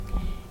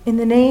In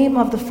the name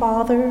of the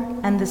Father,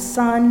 and the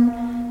Son,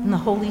 and the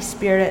Holy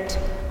Spirit,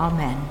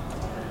 amen.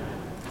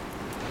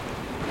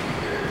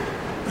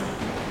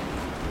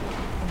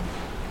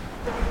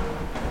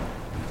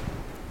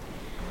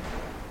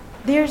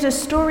 There's a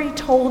story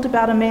told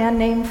about a man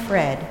named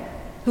Fred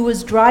who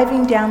was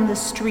driving down the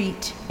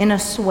street in a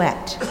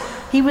sweat.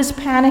 He was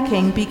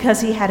panicking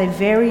because he had a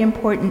very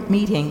important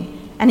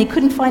meeting and he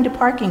couldn't find a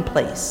parking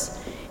place.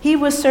 He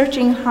was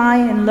searching high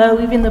and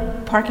low, even the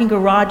parking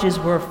garages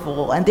were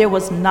full, and there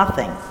was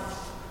nothing.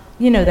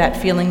 You know that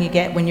feeling you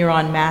get when you're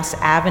on Mass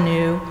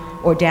Avenue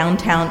or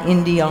downtown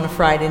Indy on a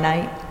Friday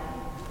night?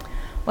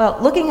 Well,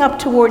 looking up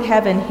toward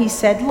heaven, he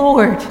said,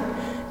 "Lord,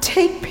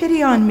 take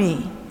pity on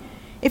me.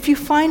 If you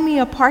find me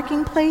a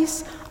parking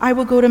place, I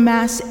will go to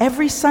Mass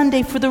every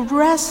Sunday for the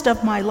rest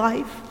of my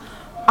life.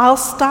 I'll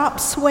stop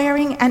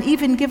swearing and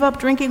even give up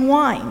drinking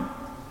wine."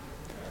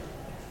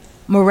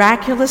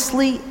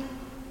 Miraculously,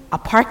 a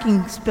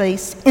parking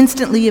space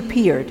instantly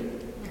appeared.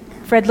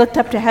 Fred looked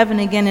up to heaven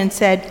again and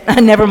said,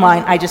 "Never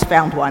mind, I just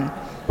found one."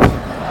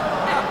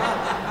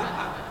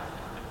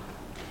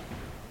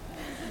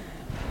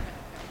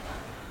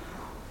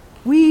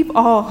 We've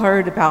all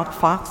heard about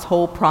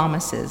foxhole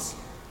promises,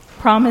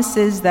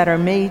 promises that are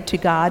made to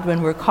God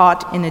when we're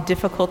caught in a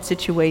difficult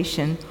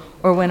situation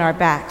or when our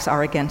backs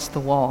are against the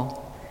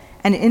wall.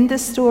 And in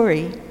this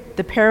story,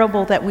 the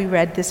parable that we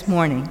read this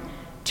morning,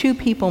 two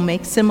people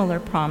make similar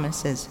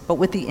promises, but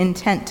with the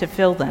intent to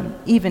fill them,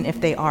 even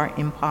if they are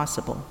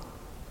impossible.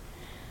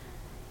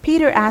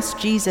 Peter asked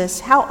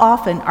Jesus, how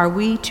often are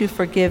we to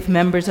forgive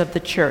members of the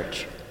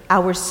church,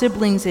 our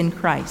siblings in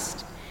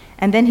Christ?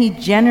 And then he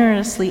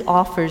generously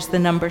offers the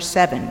number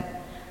 7,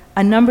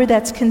 a number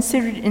that's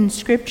considered in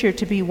Scripture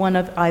to be one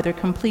of either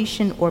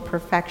completion or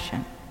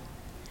perfection.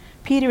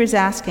 Peter is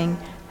asking,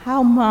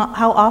 how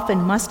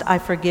often must I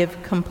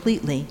forgive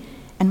completely?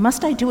 And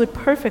must I do it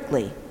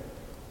perfectly?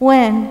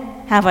 When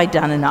have I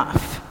done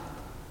enough?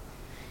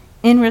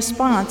 In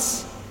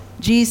response,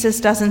 Jesus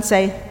doesn't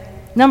say,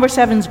 "Number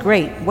 7's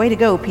great, way to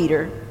go,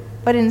 Peter."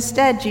 But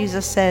instead,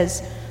 Jesus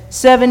says,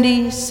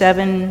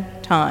 77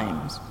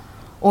 times.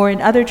 Or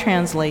in other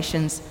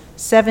translations,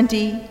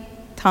 70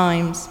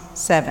 times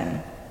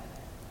 7.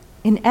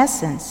 In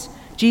essence,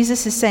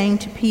 Jesus is saying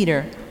to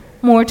Peter,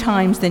 more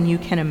times than you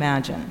can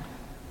imagine.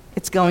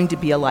 It's going to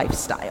be a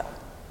lifestyle.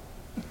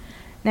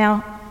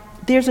 Now,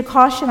 there's a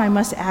caution I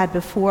must add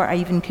before I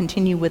even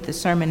continue with the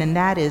sermon, and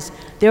that is,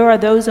 there are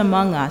those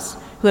among us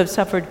who have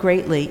suffered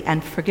greatly,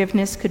 and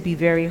forgiveness could be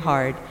very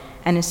hard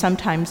and is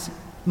sometimes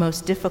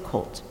most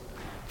difficult.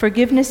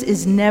 Forgiveness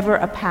is never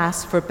a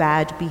pass for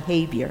bad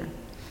behavior.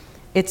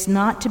 It's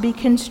not to be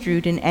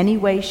construed in any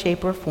way,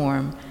 shape, or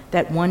form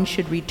that one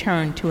should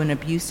return to an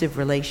abusive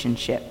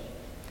relationship.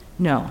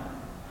 No,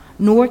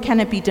 nor can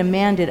it be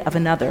demanded of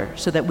another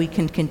so that we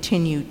can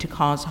continue to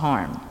cause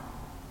harm.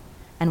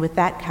 And with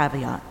that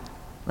caveat,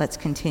 let's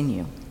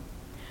continue.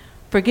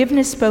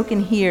 Forgiveness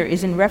spoken here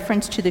is in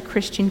reference to the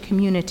Christian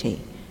community,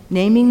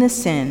 naming the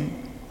sin,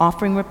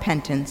 offering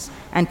repentance,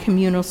 and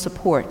communal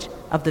support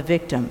of the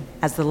victim,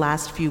 as the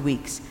last few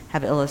weeks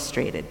have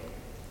illustrated.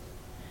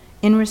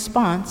 In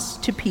response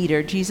to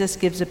Peter, Jesus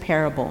gives a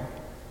parable.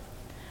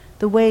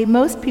 The way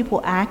most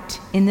people act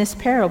in this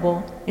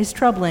parable is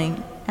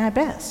troubling at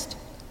best.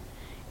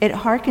 It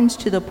hearkens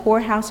to the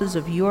poorhouses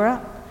of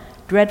Europe,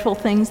 dreadful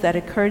things that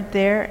occurred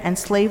there, and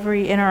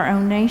slavery in our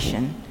own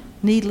nation.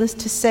 Needless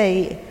to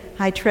say,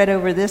 I tread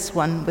over this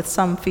one with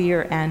some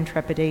fear and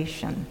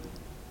trepidation.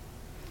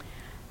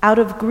 Out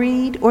of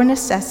greed or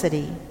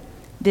necessity,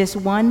 this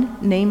one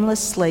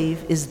nameless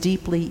slave is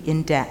deeply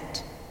in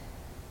debt.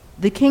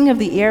 The king of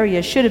the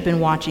area should have been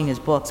watching his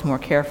books more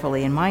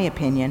carefully, in my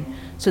opinion,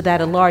 so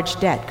that a large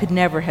debt could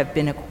never have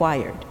been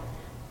acquired.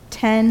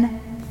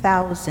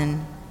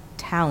 10,000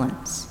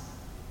 talents.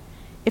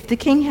 If the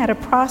king had a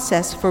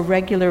process for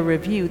regular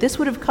review, this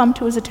would have come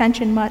to his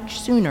attention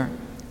much sooner,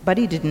 but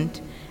he didn't,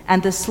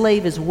 and the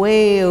slave is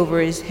way over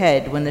his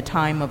head when the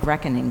time of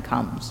reckoning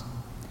comes.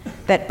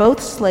 That both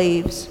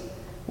slaves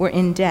were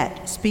in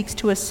debt speaks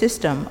to a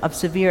system of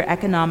severe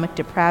economic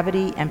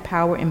depravity and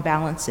power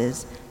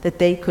imbalances that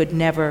they could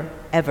never,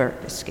 ever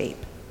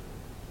escape.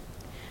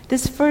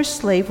 This first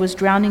slave was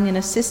drowning in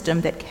a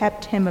system that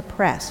kept him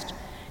oppressed,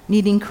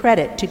 needing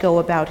credit to go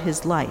about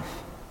his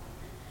life.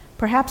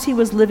 Perhaps he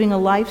was living a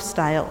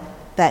lifestyle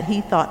that he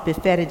thought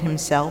befitted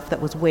himself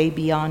that was way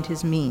beyond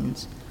his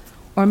means.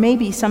 Or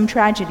maybe some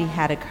tragedy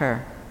had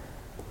occurred.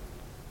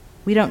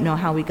 We don't know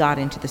how he got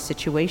into the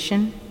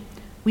situation.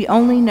 We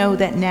only know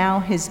that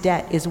now his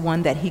debt is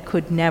one that he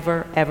could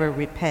never, ever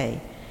repay,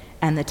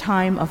 and the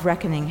time of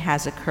reckoning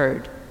has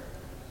occurred.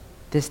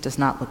 This does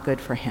not look good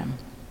for him.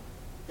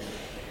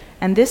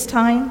 And this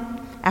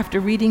time, after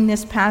reading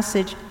this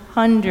passage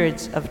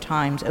hundreds of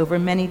times over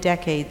many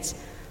decades,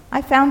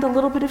 I found a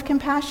little bit of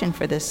compassion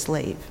for this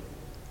slave.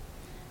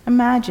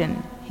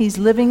 Imagine he's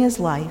living his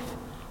life,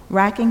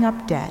 racking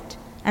up debt,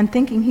 and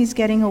thinking he's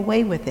getting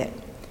away with it.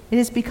 It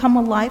has become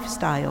a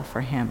lifestyle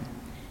for him.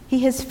 He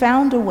has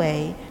found a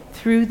way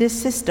through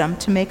this system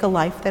to make a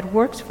life that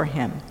works for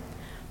him.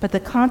 but the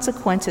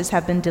consequences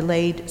have been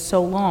delayed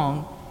so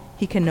long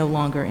he can no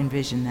longer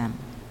envision them.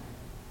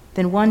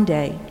 Then one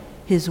day,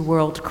 his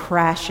world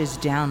crashes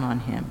down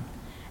on him,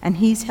 and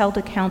he's held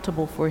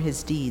accountable for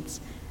his deeds,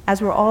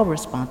 as we're all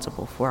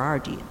responsible for our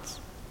deeds.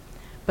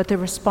 But the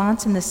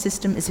response in the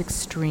system is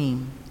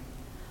extreme.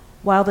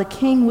 While the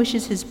king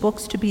wishes his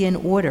books to be in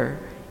order,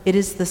 it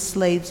is the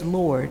slave's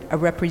lord, a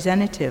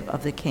representative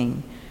of the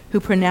king, who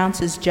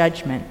pronounces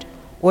judgment,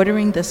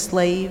 ordering the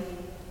slave,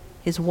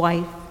 his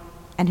wife,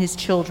 and his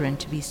children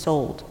to be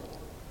sold.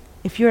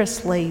 If you're a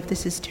slave,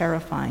 this is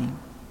terrifying.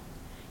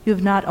 You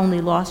have not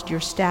only lost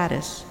your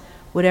status,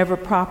 whatever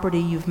property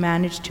you've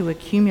managed to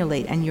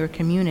accumulate in your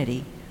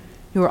community,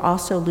 you are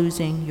also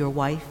losing your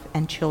wife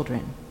and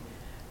children.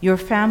 Your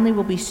family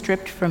will be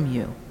stripped from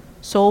you,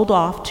 sold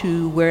off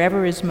to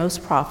wherever is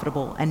most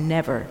profitable, and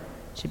never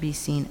to be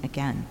seen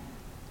again.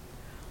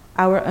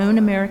 Our own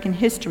American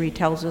history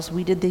tells us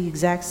we did the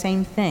exact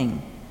same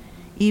thing,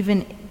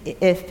 even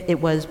if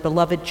it was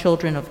beloved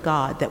children of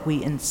God that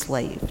we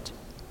enslaved,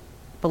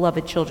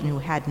 beloved children who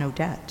had no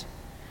debt.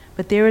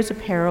 But there is a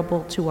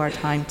parable to our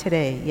time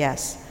today,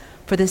 yes,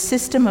 for the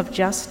system of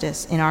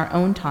justice in our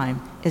own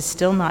time is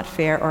still not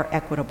fair or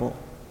equitable,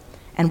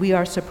 and we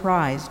are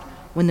surprised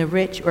when the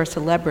rich or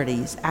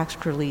celebrities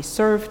actually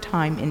serve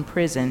time in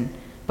prison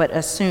but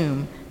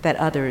assume that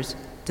others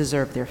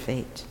deserve their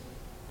fate.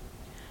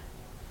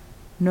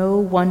 No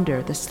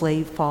wonder the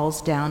slave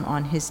falls down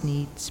on his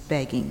knees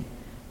begging,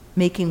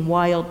 making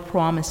wild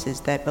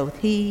promises that both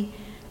he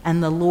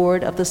and the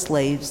lord of the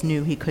slaves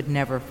knew he could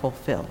never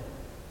fulfill.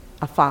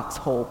 A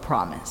foxhole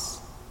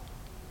promise.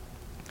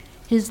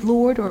 His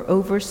lord or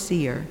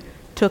overseer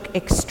took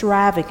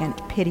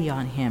extravagant pity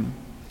on him.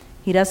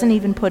 He doesn't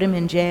even put him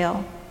in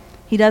jail.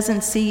 He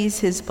doesn't seize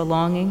his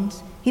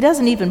belongings. He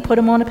doesn't even put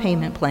him on a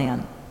payment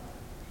plan.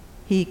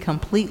 He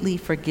completely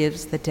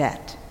forgives the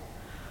debt.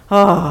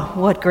 Oh,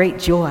 what great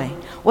joy.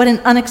 What an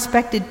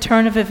unexpected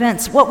turn of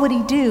events. What would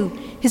he do?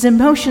 His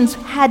emotions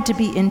had to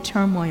be in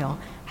turmoil,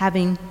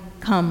 having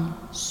come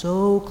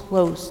so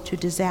close to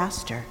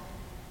disaster.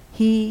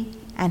 He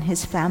and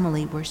his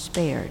family were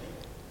spared.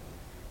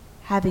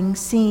 Having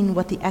seen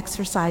what the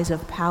exercise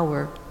of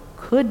power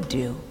could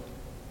do,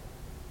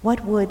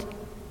 what would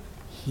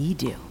he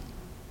do?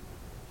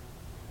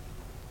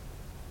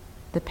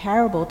 The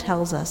parable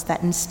tells us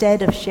that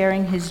instead of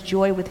sharing his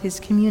joy with his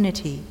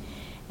community,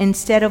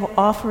 instead of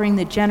offering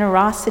the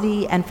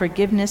generosity and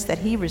forgiveness that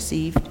he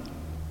received,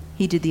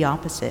 he did the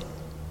opposite.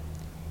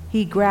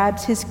 He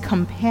grabs his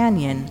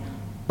companion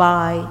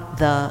by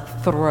the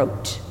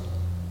throat.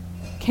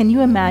 Can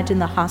you imagine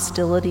the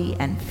hostility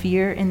and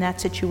fear in that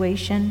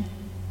situation?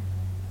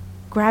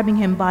 Grabbing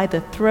him by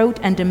the throat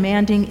and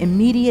demanding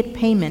immediate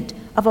payment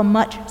of a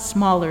much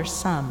smaller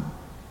sum.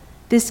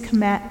 This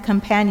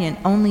companion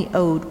only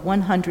owed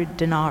 100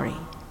 denarii.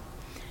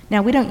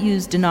 Now, we don't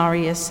use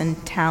denarius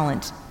and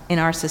talent in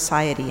our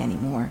society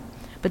anymore,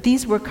 but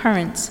these were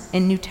currents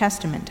in New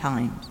Testament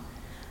times.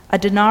 A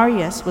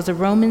denarius was a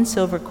Roman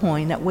silver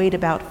coin that weighed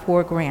about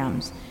 4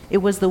 grams. It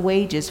was the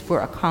wages for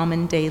a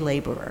common day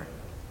laborer.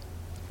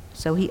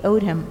 So he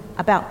owed him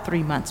about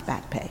 3 months'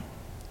 back pay.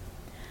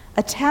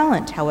 A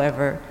talent,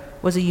 however,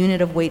 was a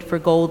unit of weight for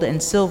gold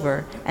and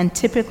silver and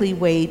typically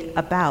weighed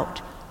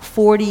about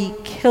 40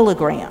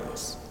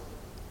 kilograms.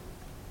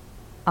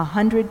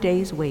 100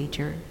 days'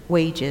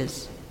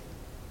 wages,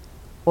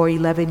 or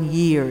 11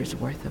 years'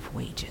 worth of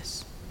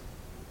wages.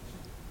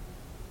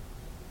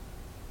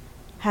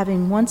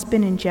 Having once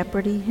been in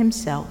jeopardy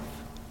himself,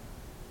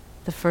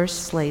 the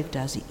first slave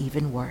does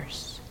even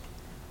worse.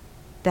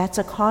 That's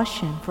a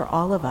caution for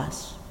all of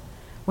us.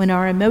 When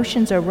our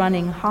emotions are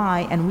running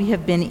high and we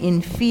have been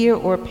in fear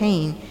or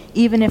pain,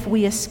 even if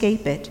we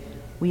escape it,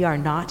 we are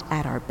not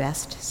at our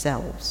best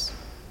selves.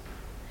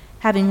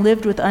 Having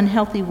lived with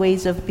unhealthy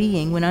ways of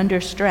being when under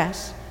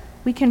stress,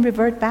 we can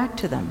revert back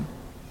to them.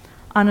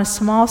 On a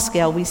small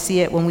scale, we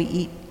see it when we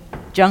eat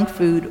junk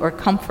food or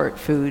comfort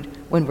food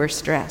when we're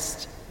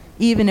stressed,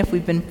 even if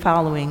we've been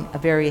following a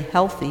very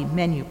healthy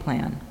menu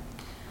plan.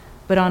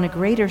 But on a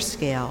greater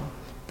scale,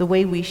 the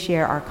way we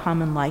share our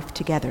common life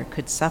together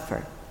could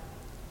suffer.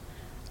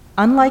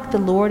 Unlike the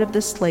lord of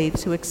the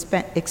slaves who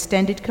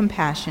extended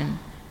compassion,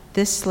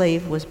 this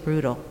slave was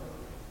brutal,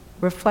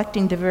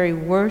 reflecting the very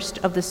worst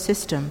of the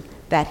system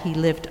that he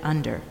lived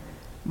under,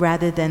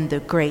 rather than the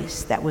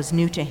grace that was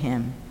new to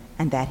him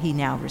and that he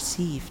now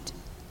received.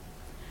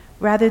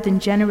 Rather than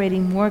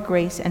generating more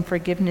grace and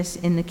forgiveness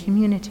in the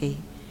community,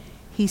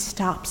 he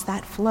stops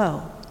that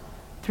flow,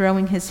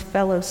 throwing his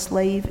fellow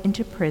slave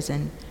into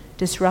prison,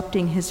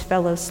 disrupting his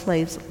fellow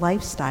slave's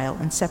lifestyle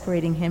and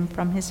separating him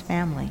from his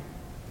family.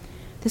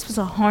 This was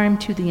a harm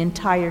to the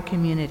entire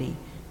community,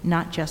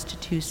 not just to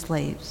 2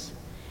 slaves.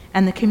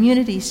 And the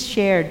community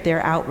shared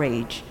their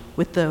outrage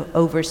with the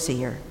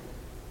overseer.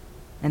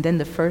 And then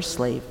the first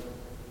slave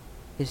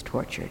is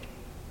tortured.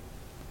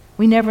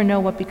 We never know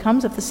what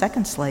becomes of the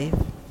second slave.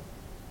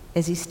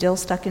 Is he still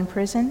stuck in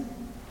prison?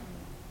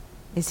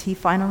 Is he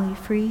finally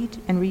freed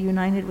and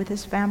reunited with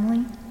his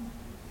family?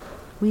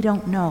 We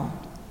don't know.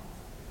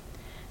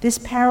 This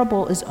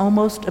parable is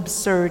almost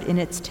absurd in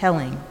its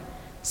telling.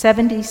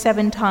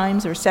 77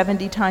 times or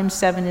 70 times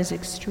 7 is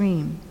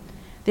extreme.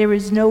 There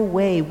is no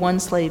way one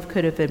slave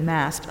could have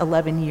amassed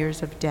 11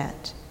 years of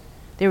debt.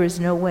 There is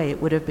no way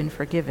it would have been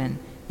forgiven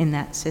in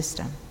that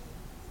system.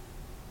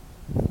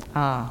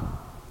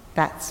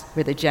 That's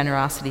where the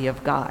generosity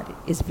of God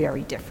is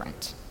very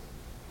different.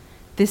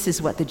 This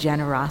is what the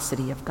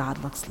generosity of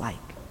God looks like.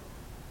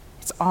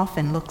 It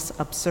often looks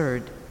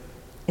absurd.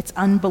 It's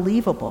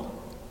unbelievable.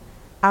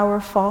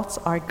 Our faults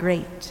are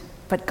great,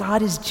 but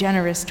God is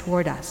generous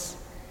toward us.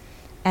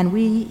 And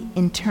we,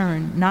 in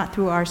turn, not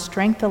through our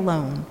strength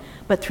alone,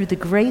 but through the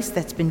grace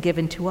that's been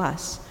given to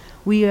us,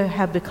 we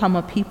have become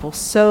a people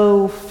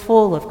so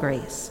full of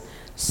grace,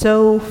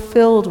 so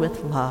filled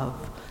with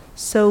love,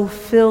 so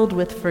filled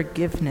with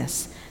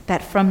forgiveness,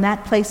 that from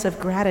that place of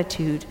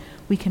gratitude,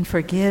 we can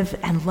forgive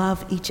and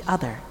love each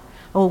other.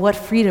 Oh, what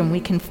freedom we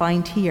can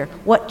find here,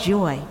 what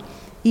joy.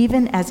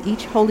 Even as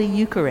each Holy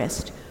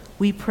Eucharist,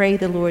 we pray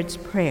the Lord's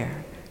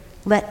Prayer.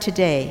 Let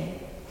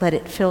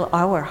it fill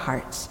our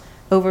hearts,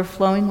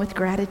 overflowing with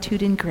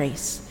gratitude and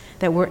grace,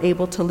 that we're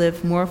able to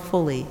live more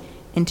fully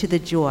into the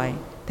joy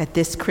that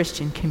this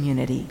Christian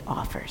community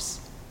offers.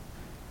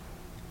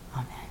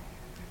 Amen.